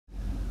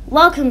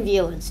Welcome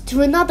viewers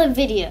to another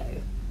video.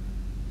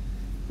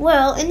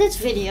 Well, in this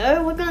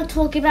video we're going to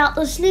talk about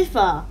the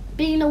Sniffer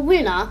being the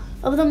winner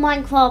of the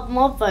Minecraft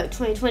Mob Vote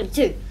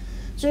 2022.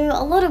 So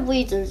a lot of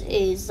reasons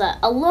is that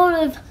a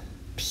lot of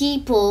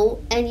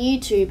people and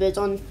YouTubers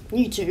on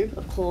YouTube,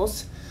 of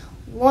course,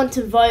 want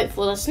to vote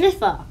for the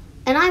Sniffer.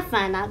 And I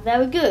find that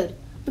very good,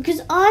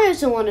 because I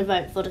also want to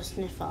vote for the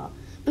Sniffer,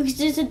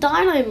 because it's a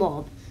dino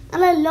mob,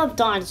 and I love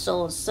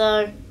dinosaurs,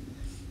 so,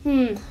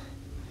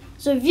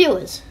 So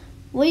viewers,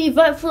 will you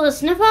vote for the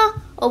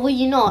Sniffer, or will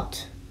you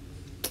not?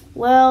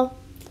 Well,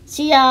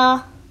 see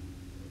ya!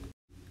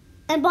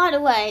 And by the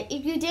way,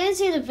 if you didn't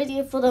see the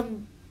video for the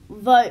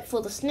vote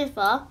for the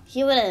Sniffer,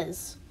 here it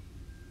is.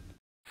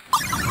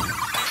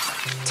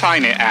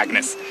 Tiny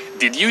Agnes,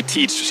 did you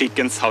teach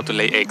chickens how to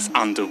lay eggs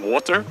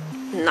underwater?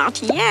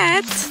 Not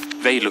yet.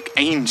 They look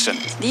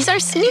ancient. These are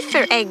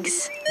Sniffer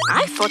eggs.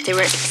 I thought they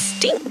were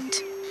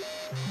extinct.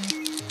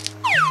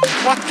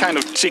 What kind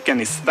of chicken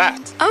is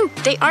that? Oh,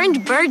 they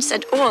aren't birds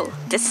at all.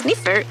 The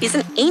Sniffer is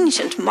an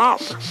ancient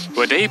mob.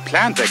 Were they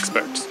plant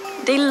experts?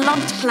 They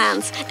loved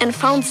plants and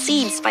found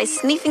seeds by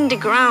sniffing the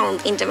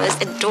ground in the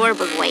most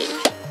adorable way.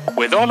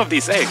 With all of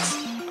these eggs,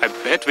 I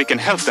bet we can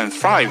help them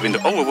thrive in the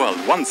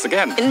overworld once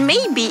again. And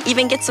maybe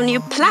even get some new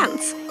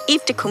plants,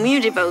 if the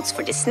community votes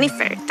for the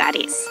Sniffer, that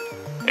is.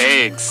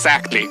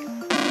 Exactly.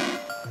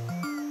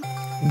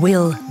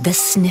 Will the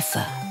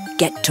Sniffer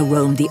get to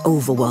roam the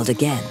overworld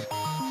again?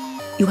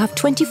 You have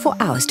 24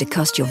 hours to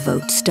cast your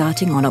vote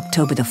starting on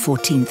October the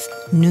 14th,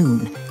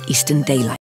 noon, Eastern Daylight.